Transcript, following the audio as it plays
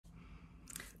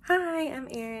Hi, I'm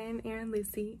Erin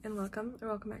Lucy, and welcome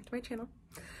back to my channel.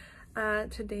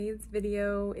 Today's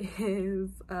video is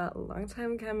a long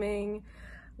time coming.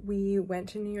 We went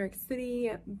to New York City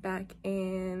back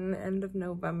in end of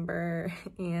November,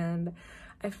 and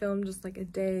I filmed just like a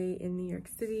day in New York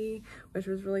City, which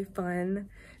was really fun.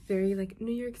 Very like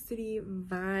New York City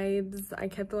vibes. I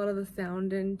kept a lot of the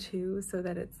sound in too, so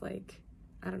that it's like,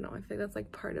 I don't know, I feel like that's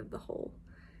like part of the whole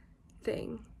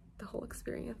thing, the whole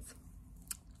experience.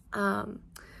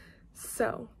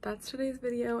 So that's today's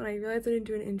video, and I realized I didn't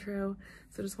do an intro,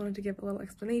 so just wanted to give a little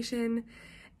explanation,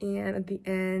 and at the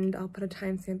end I'll put a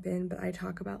timestamp in, but I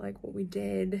talk about like what we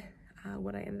did,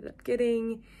 what I ended up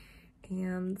getting,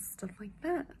 and stuff like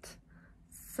that.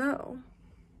 So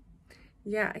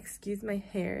yeah, excuse my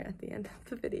hair at the end of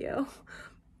the video,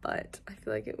 but I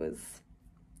feel like it was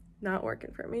not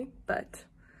working for me. But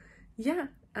yeah,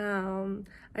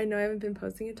 I know I haven't been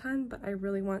posting a ton, but I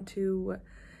really want to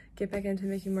get back into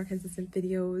making more consistent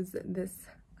videos this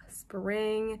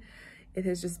spring. It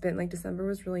has just been like, December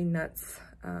was really nuts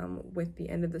with the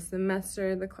end of the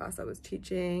semester, the class I was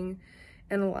teaching,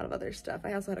 and a lot of other stuff.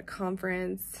 I also had a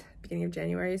conference beginning of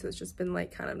January, so it's just been like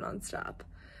kind of nonstop.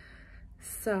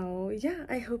 So yeah,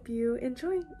 I hope you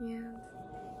enjoy, and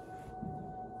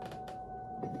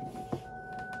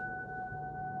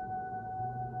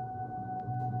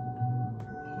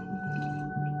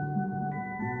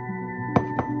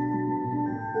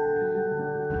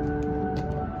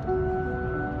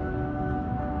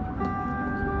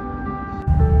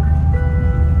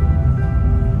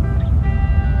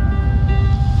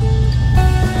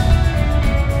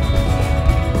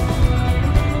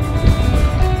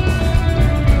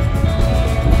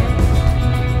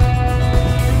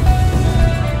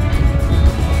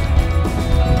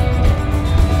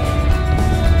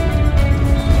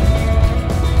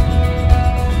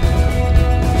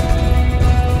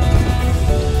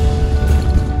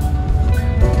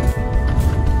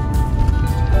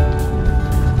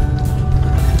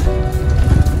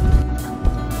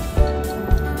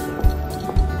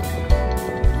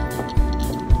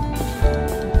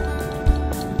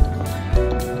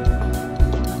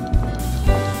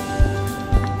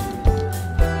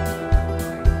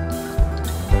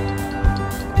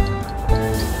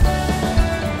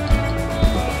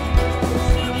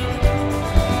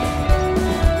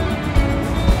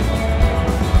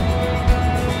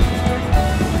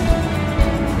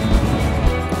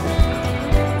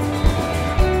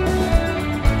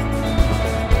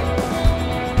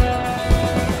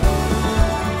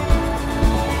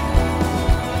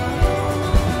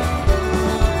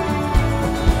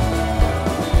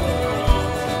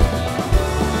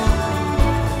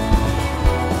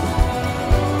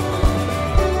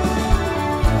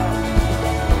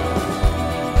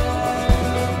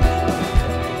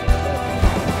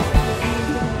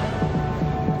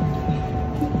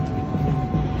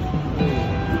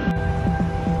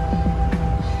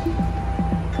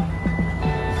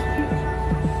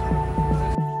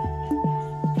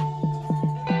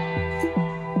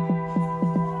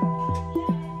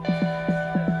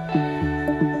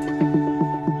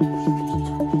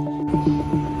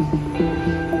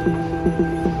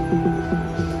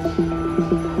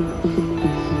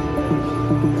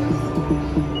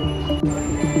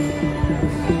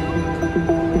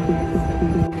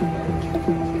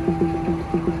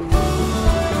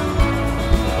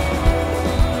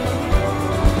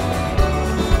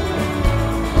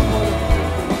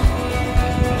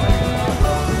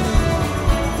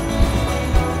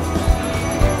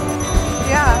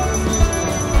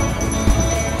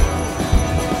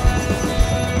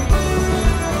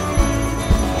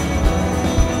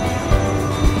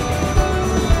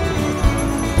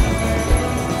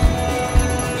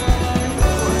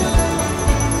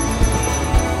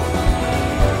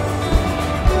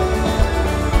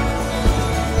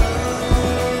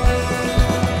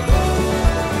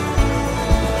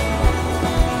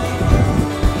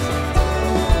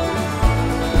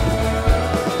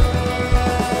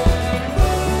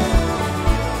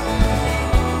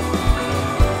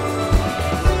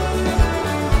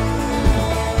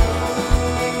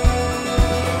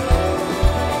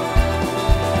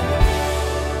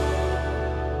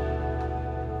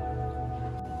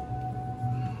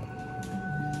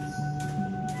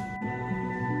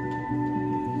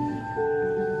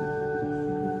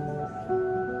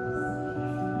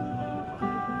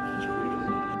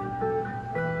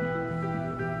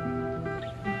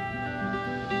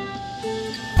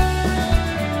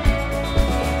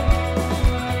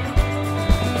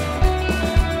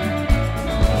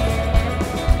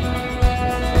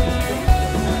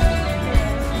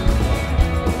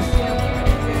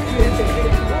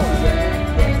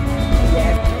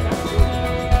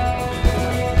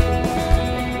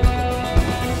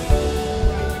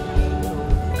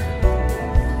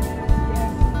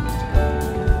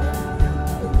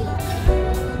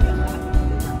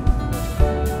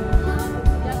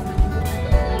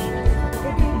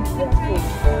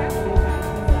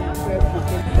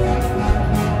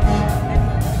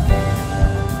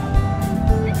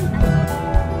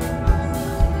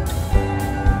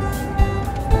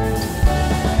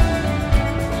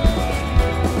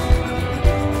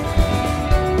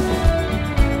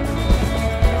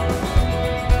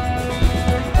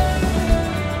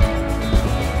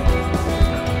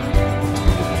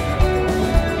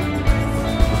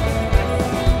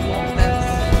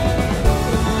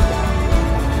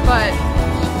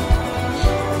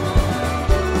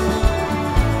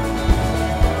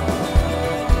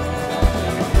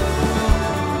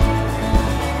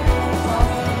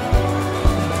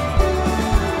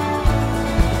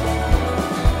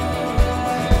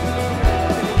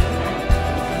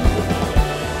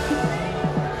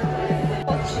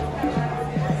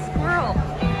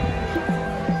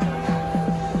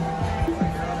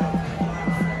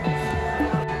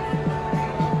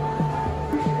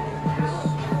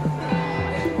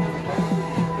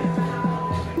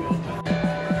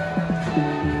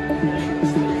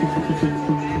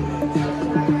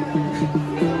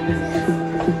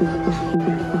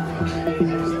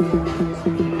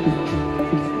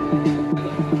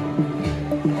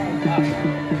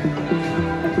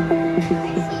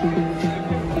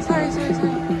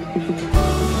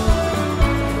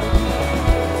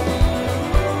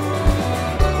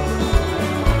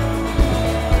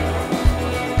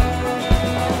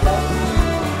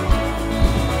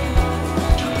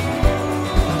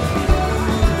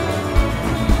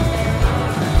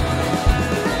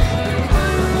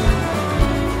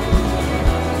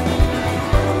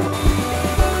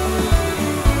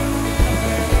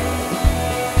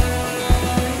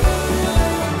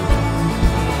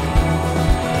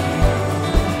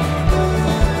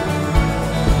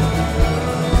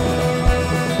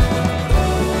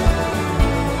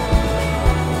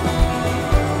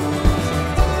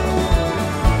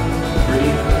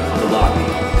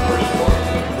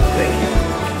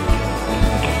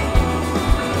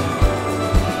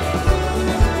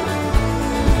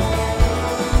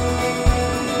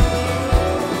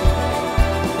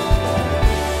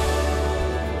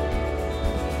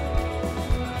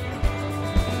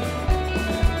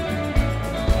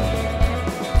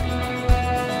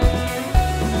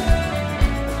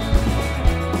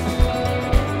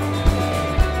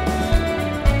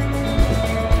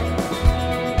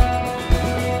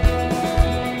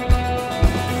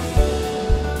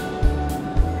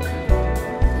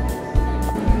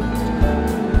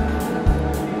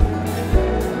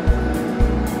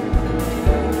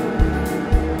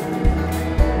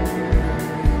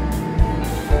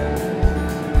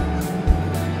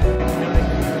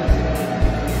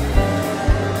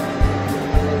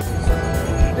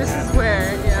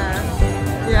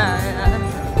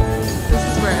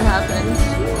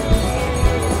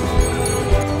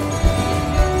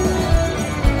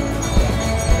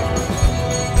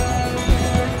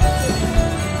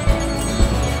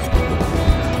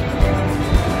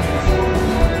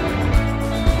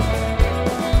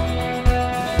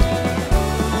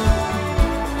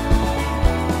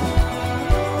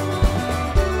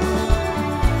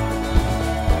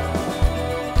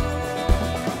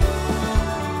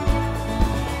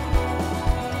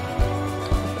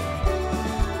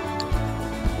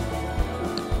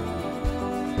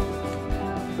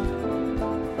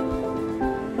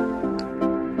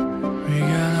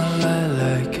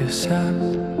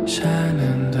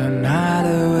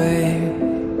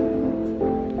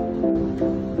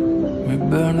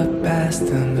burn the past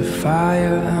in the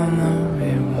fire, I know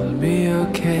it will be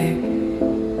okay.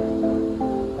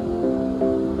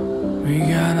 We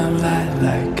gonna light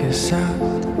like a sun,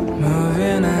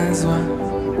 moving as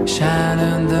one,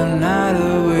 shining the night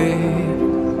away.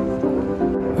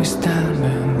 We stand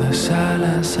in the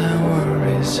silence and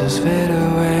worries just fade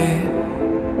away.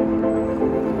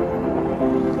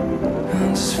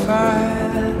 And this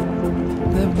fire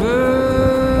that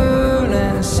burns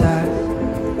inside,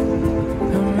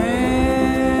 a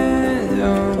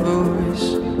million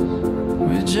voices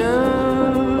with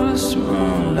just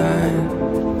one line.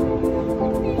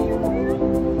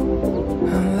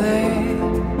 And they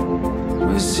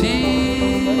will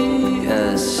see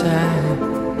us shine,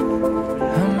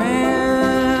 a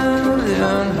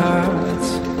million hearts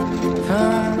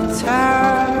from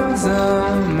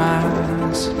 1,000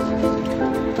 miles.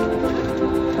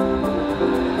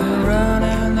 They're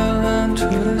running around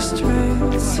through the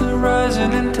streets,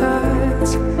 rising in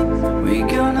tides. We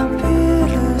gonna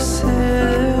build a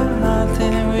city,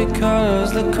 nothing we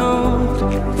cause the cold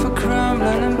for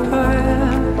crumbling empire.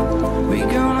 We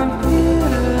gonna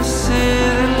build a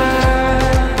city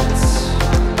lights.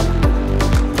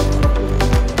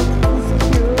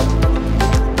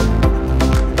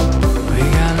 We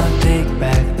gonna take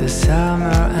back the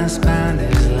summer and spend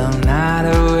this long night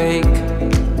awake.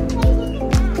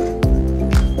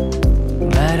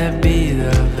 Let it beat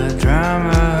of the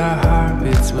drama, our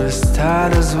heartbeats will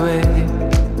start us way.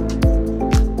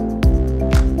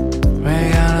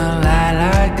 We're gonna light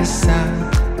like the sun,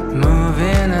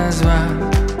 moving as one,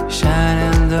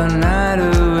 shining the night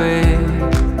away.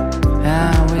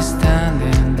 And we stand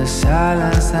in the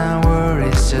silence and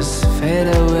worries just fade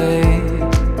away.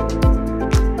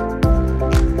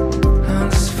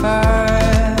 And this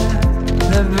fire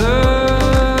that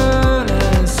burns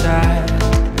inside,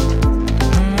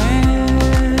 a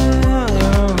million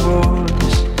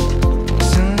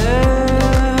voices in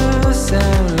the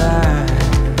same line.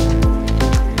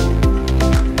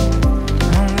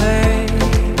 And they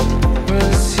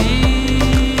will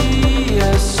see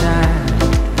us shine,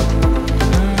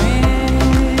 a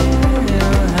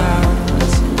million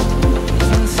hearts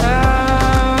from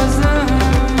 1,000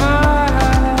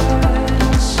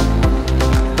 miles.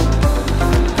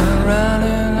 And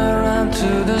running around to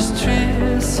the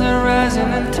streets and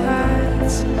rising in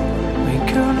tides. We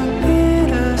gonna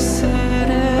build a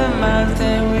city,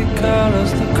 mountain we call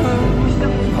us the coast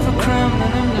of a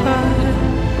crumbling empire.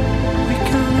 We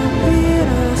gonna build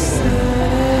a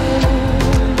city,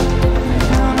 we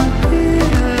gonna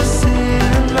build a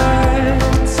city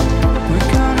lights. We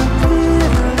gonna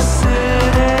build a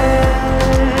city,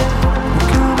 we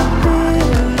gonna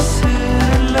build a city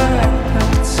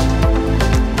lights.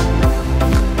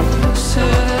 The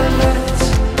city lights,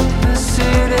 the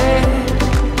city,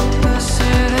 the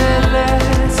city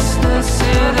lights, the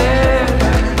city.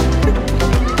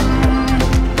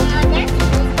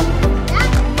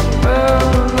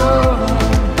 Oh, oh.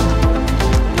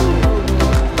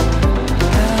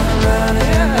 And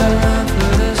running around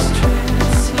through the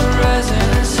streets, rising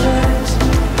in sights.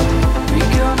 We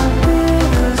gonna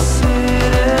build a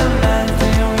city,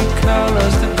 nothing we call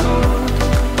us the cold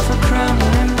for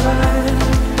crumbling empire.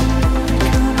 We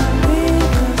gonna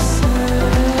build a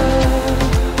city,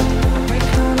 we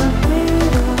gonna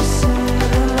build a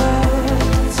city lights. We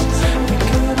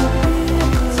gonna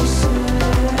build a city,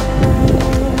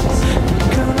 we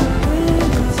gonna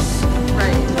build a city lights.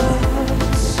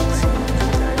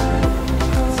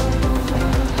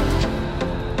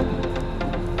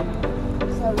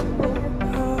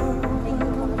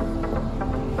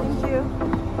 Thank you.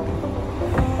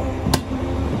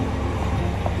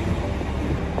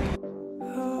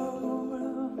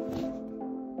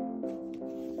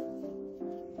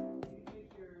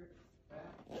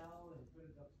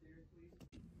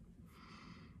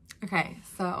 Okay,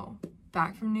 so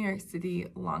back from New York City,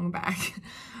 long back.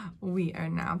 We are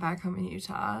now back home in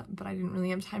Utah, but I didn't really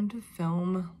have time to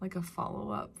film like a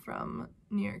follow-up from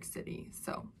New York City,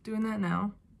 so doing that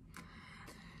now.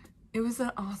 It was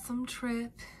an awesome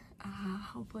trip.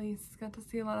 Hopefully you got to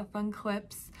see a lot of fun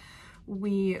clips.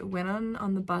 We went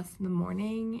on the bus in the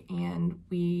morning and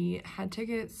we had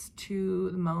tickets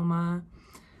to the MoMA,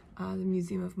 the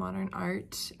Museum of Modern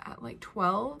Art, at like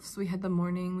 12. So we had the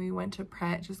morning, we went to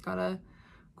Pret, just got a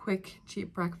quick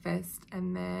cheap breakfast,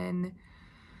 and then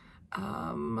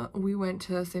we went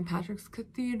to St. Patrick's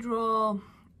Cathedral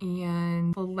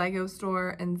and the Lego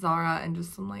store and Zara and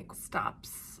just some like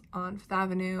stops on Fifth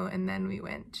Avenue, and then we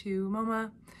went to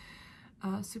MoMA.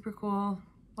 Super cool,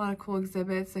 a lot of cool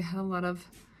exhibits. They had a lot of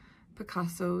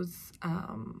Picasso's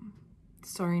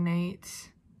Starry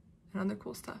Night and other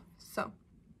cool stuff. So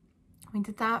we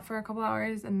did that for a couple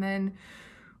hours, and then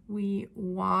we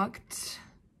walked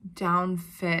down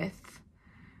 5th.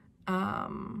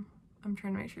 I'm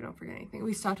trying to make sure I don't forget anything.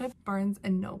 We stopped at Barnes &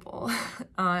 Noble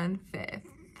on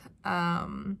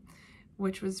 5th,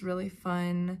 which was really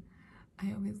fun.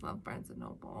 I always love Barnes &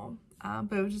 Noble,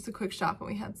 but it was just a quick stop, and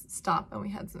we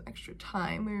had some extra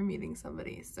time. We were meeting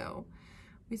somebody, so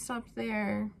we stopped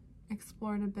there,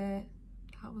 explored a bit.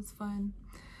 That was fun.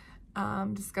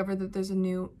 Discovered that there's a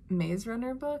new Maze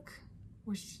Runner book,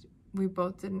 which we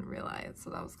both didn't realize, so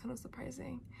that was kind of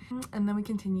surprising. And then we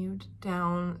continued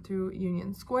down through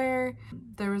Union Square.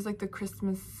 There was like the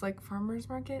Christmas like farmers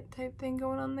market type thing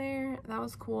going on there. That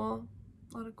was cool.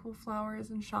 A lot of cool flowers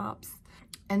and shops.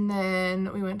 And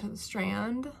then we went to the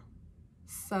Strand.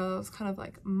 So it was kind of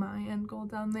like my end goal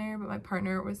down there, but my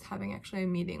partner was having actually a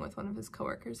meeting with one of his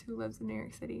coworkers who lives in New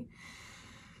York City.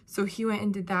 So he went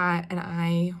and did that, and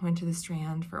I went to the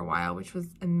Strand for a while, which was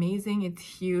amazing. It's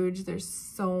huge. There's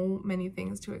so many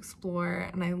things to explore,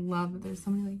 and I love that there's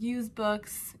so many like used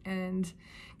books, and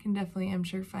can definitely, I'm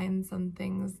sure, find some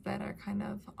things that are kind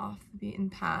of off the beaten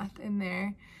path in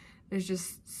there. There's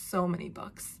just so many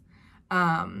books.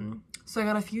 So I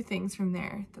got a few things from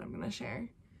there that I'm gonna share.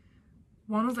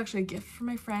 One was actually a gift from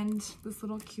my friend, this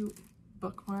little cute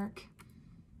bookmark.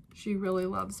 She really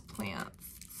loves plants,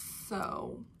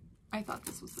 so I thought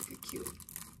this was like a cute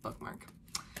bookmark.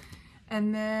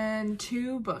 And then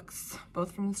 2 books,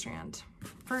 both from the Strand.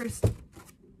 First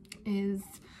is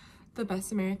the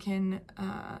Best American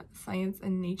Science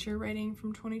and Nature Writing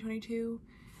from 2022.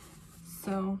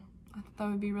 So I thought that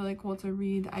would be really cool to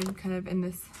read. I'm kind of in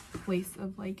this place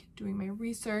of like doing my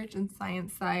research and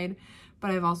science side,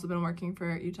 but I've also been working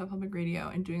for Utah Public Radio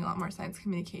and doing a lot more science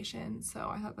communication, so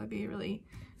I thought that'd be really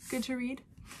good to read.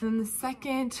 And then the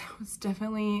second was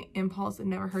definitely impulse. I'd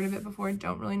never heard of it before,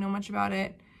 don't really know much about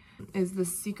it. Is The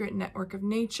Secret Network of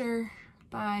Nature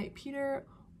by Peter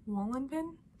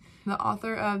Wallenvin, the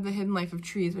author of The Hidden Life of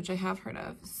Trees, which I have heard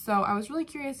of. So I was really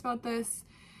curious about this.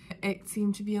 It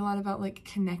seemed to be a lot about like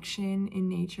connection in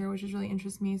nature, which is really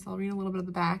interests me, so I'll read a little bit of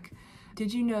the back.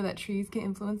 Did you know that trees can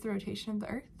influence the rotation of the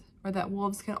earth? Or that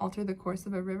wolves can alter the course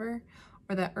of a river?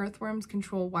 Or that earthworms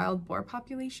control wild boar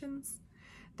populations?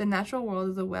 The natural world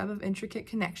is a web of intricate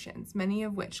connections, many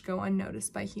of which go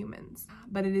unnoticed by humans.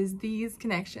 But it is these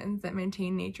connections that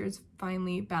maintain nature's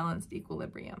finely balanced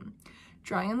equilibrium.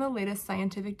 Drawing on the latest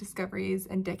scientific discoveries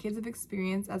and decades of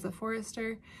experience as a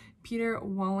forester, Peter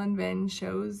Wallenvin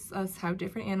shows us how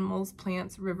different animals,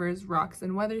 plants, rivers, rocks,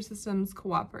 and weather systems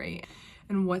cooperate,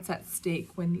 and what's at stake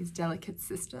when these delicate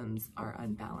systems are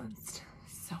unbalanced.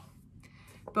 So,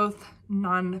 both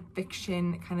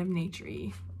non-fiction kind of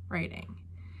nature-y writing.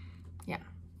 Yeah,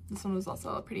 this one was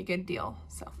also a pretty good deal,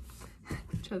 so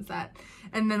chose that.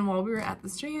 And then while we were at the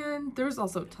Strand, there was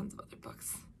also tons of other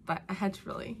books, but I had to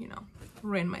really, you know,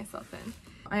 rein myself in.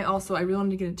 I really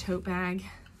wanted to get a tote bag,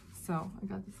 so I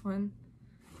got this one.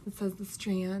 It says The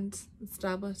Strand,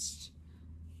 established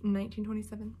in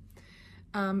 1927.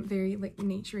 Very like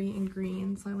naturey and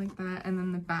green, so I like that. And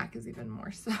then the back is even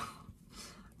more so.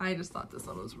 I just thought this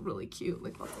one was really cute,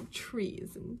 like lots of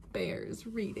trees and bears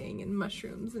reading and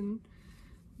mushrooms and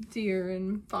deer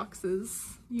and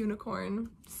foxes, unicorn.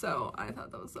 So I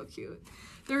thought that was so cute.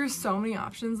 There are so many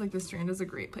options. Like the Strand is a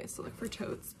great place to look for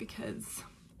totes because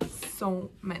so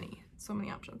many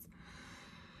options.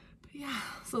 But yeah,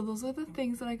 so those are the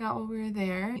things that I got while we were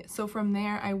there. So from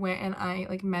there I went and I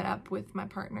like met up with my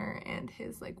partner and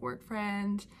his like work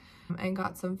friend and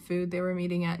got some food. They were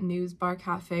meeting at News Bar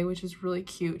Cafe, which is really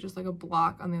cute, just like a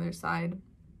block on the other side,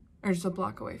 or just a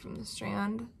block away from the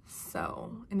Strand.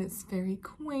 So, and it's very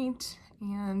quaint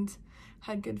and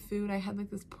had good food. I had like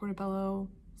this portobello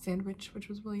sandwich, which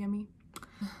was really yummy.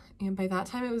 And by that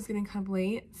time it was getting kind of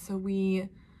late, so we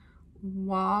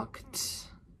walked,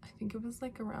 I think it was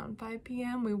like around 5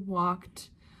 p.m. We walked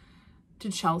to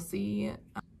Chelsea.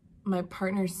 My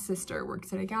partner's sister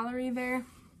works at a gallery there,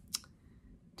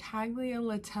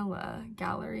 Taglialatella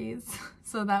Galleries,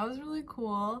 so that was really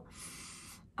cool.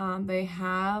 They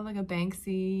have like a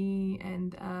Banksy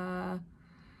and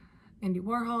Andy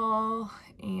Warhol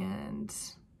and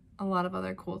a lot of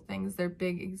other cool things. Their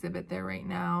big exhibit there right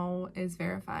now is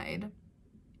verified,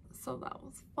 so that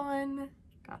was fun.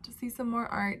 Got to see some more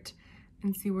art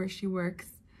and see where she works,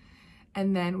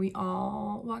 and then we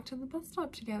all walked to the bus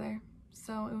stop together.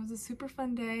 So it was a super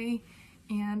fun day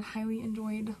and highly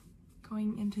enjoyed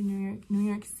going into New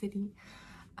York City.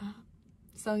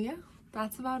 So yeah,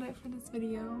 that's about it for this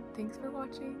video. Thanks for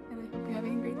watching, and I hope you're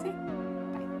having a great day.